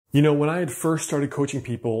You know, when I had first started coaching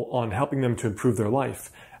people on helping them to improve their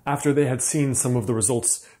life, after they had seen some of the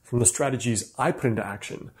results from the strategies I put into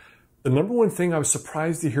action, the number one thing I was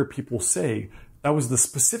surprised to hear people say that was the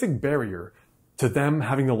specific barrier to them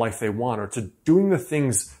having the life they want or to doing the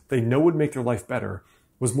things they know would make their life better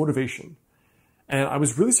was motivation. And I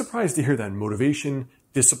was really surprised to hear that motivation,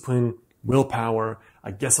 discipline, willpower,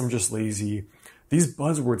 I guess I'm just lazy. These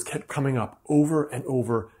buzzwords kept coming up over and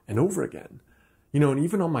over and over again. You know, and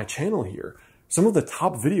even on my channel here, some of the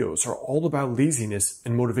top videos are all about laziness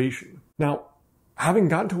and motivation. Now, having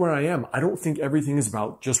gotten to where I am, I don't think everything is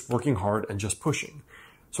about just working hard and just pushing.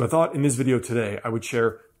 So I thought in this video today, I would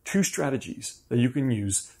share 2 strategies that you can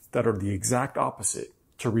use that are the exact opposite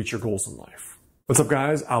to reach your goals in life. What's up,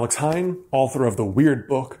 guys? Alex Hine, author of the weird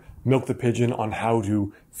book, Milk the Pigeon, on how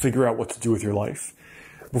to figure out what to do with your life.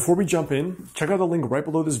 Before we jump in, check out the link right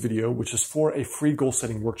below this video, which is for a free goal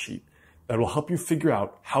setting worksheet that will help you figure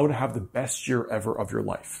out how to have the best year ever of your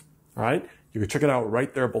life. All right? You can check it out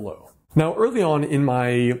right there below. Now, early on in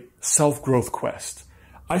my self-growth quest,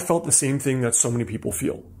 I felt the same thing that so many people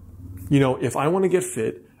feel. You know, if I want to get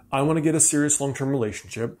fit, I want to get a serious long-term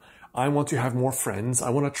relationship, I want to have more friends, I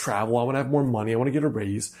want to travel, I want to have more money, I want to get a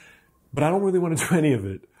raise, but I don't really want to do any of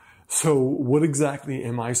it. So what exactly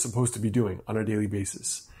am I supposed to be doing on a daily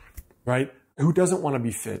basis, right? Who doesn't want to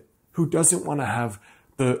be fit? Who doesn't want to have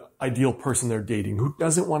the ideal person they're dating? Who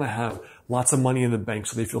doesn't want to have lots of money in the bank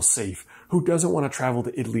so they feel safe? Who doesn't want to travel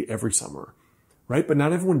to Italy every summer, right? But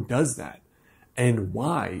not everyone does that. And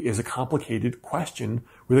why is a complicated question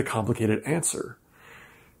with a complicated answer.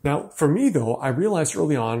 Now, for me though, I realized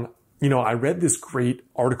early on, you know, I read this great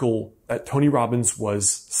article that Tony Robbins was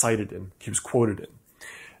cited in, he was quoted in.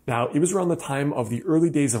 Now, it was around the time of the early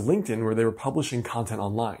days of LinkedIn where they were publishing content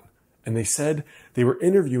online. And they said they were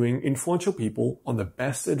interviewing influential people on the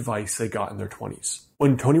best advice they got in their 20s.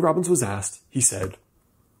 When Tony Robbins was asked, he said,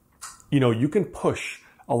 you know, you can push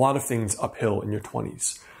a lot of things uphill in your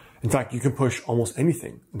 20s. In fact, you can push almost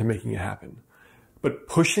anything into making it happen. But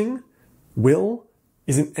pushing will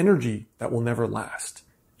is an energy that will never last.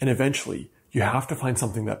 And eventually, you have to find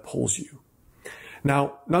something that pulls you.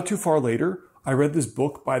 Now, not too far later, I read this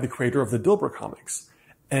book by the creator of the Dilbert comics.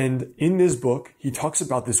 And in this book, he talks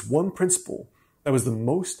about this one principle that was the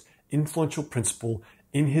most influential principle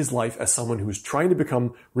in his life as someone who was trying to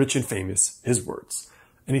become rich and famous, his words.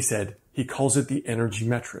 And he said, he calls it the energy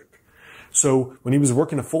metric. So when he was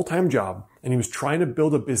working a full-time job and he was trying to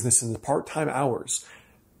build a business in the part-time hours,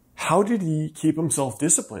 how did he keep himself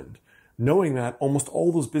disciplined, knowing that almost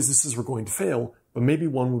all those businesses were going to fail, but maybe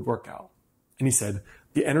one would work out? And he said,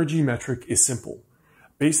 the energy metric is simple.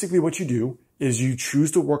 Basically what you do is you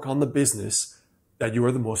choose to work on the business that you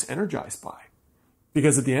are the most energized by.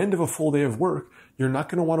 Because at the end of a full day of work, you're not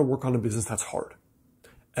going to want to work on a business that's hard.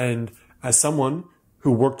 And as someone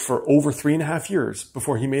who worked for over 3.5 years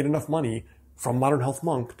before he made enough money from Modern Health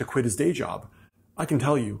Monk to quit his day job, I can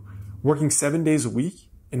tell you, working 7 days a week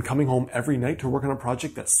and coming home every night to work on a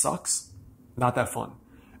project that sucks, not that fun.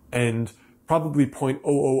 And probably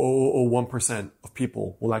 0.00001% of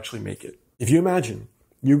people will actually make it. If you imagine,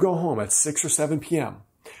 you go home at 6 or 7 p.m.,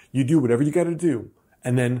 you do whatever you got to do,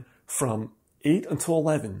 and then from 8 until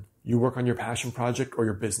 11, you work on your passion project or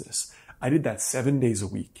your business. I did that 7 days a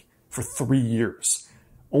week for 3 years.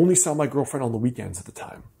 Only saw my girlfriend on the weekends at the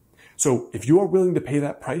time. So if you are willing to pay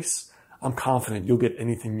that price, I'm confident you'll get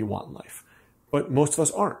anything you want in life. But most of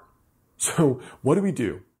us aren't. So what do we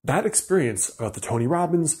do? That experience about the Tony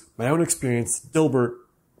Robbins, my own experience, Dilbert,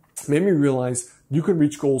 made me realize you can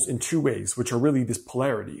reach goals in 2 ways, which are really this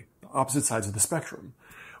polarity, the opposite sides of the spectrum.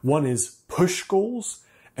 One is push goals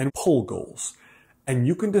and pull goals. And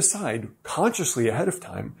you can decide consciously ahead of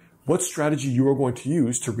time what strategy you are going to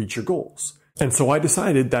use to reach your goals. And so I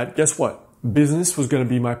decided that, guess what? Business was going to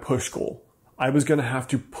be my push goal. I was going to have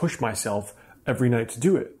to push myself every night to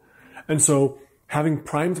do it. And so having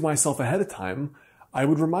primed myself ahead of time, I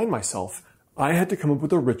would remind myself I had to come up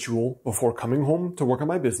with a ritual before coming home to work on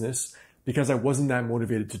my business because I wasn't that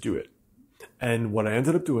motivated to do it. And what I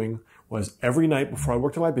ended up doing was every night before I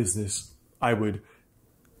worked on my business, I would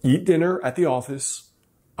eat dinner at the office,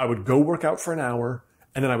 I would go work out for an hour,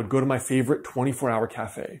 and then I would go to my favorite 24-hour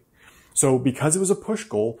cafe. So because it was a push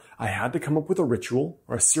goal, I had to come up with a ritual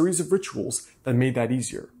or a series of rituals that made that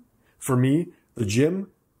easier. For me, the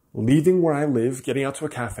gym, leaving where I live, getting out to a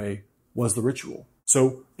cafe was the ritual.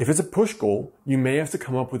 So if it's a push goal, you may have to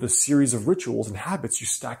come up with a series of rituals and habits you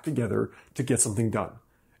stack together to get something done.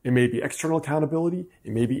 It may be external accountability,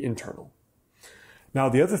 it may be internal. Now,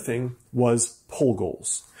 the other thing was pull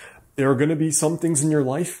goals. There are going to be some things in your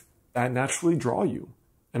life that naturally draw you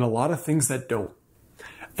and a lot of things that don't.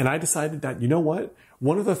 And I decided that, you know what?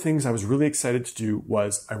 One of the things I was really excited to do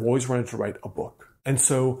was I always wanted to write a book. And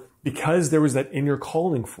so because there was that inner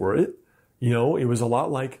calling for it, it was a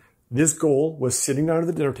lot like this goal was sitting down at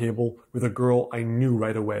the dinner table with a girl I knew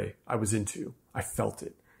right away I was into. I felt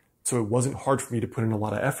it. So it wasn't hard for me to put in a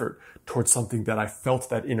lot of effort towards something that I felt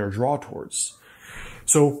that inner draw towards.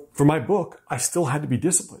 So for my book, I still had to be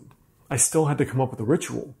disciplined. I still had to come up with a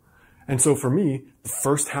ritual. And so for me, the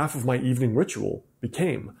first half of my evening ritual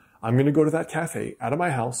became, I'm going to go to that cafe out of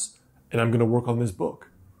my house and I'm going to work on this book.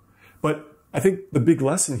 But I think the big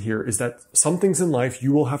lesson here is that some things in life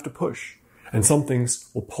you will have to push and some things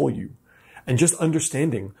will pull you. And just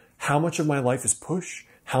understanding how much of my life is push,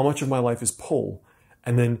 how much of my life is pull,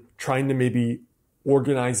 and then trying to maybe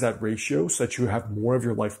organize that ratio so that you have more of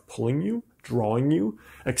your life pulling you, drawing you,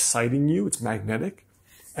 exciting you, it's magnetic,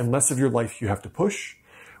 and less of your life you have to push.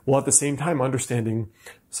 While at the same time understanding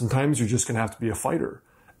sometimes you're just going to have to be a fighter.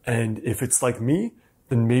 And if it's like me,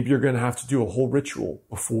 then maybe you're going to have to do a whole ritual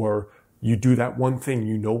before you do that one thing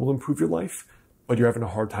you know will improve your life, but you're having a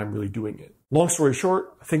hard time really doing it. Long story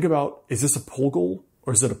short, think about, is this a pull goal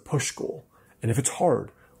or is it a push goal? And if it's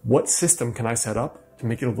hard, what system can I set up to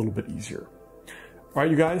make it a little bit easier? All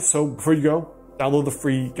right, you guys, so before you go, download the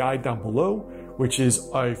free guide down below, which is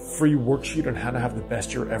a free worksheet on how to have the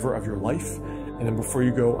best year ever of your life. And then before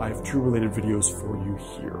you go, I have 2 related videos for you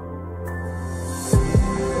here.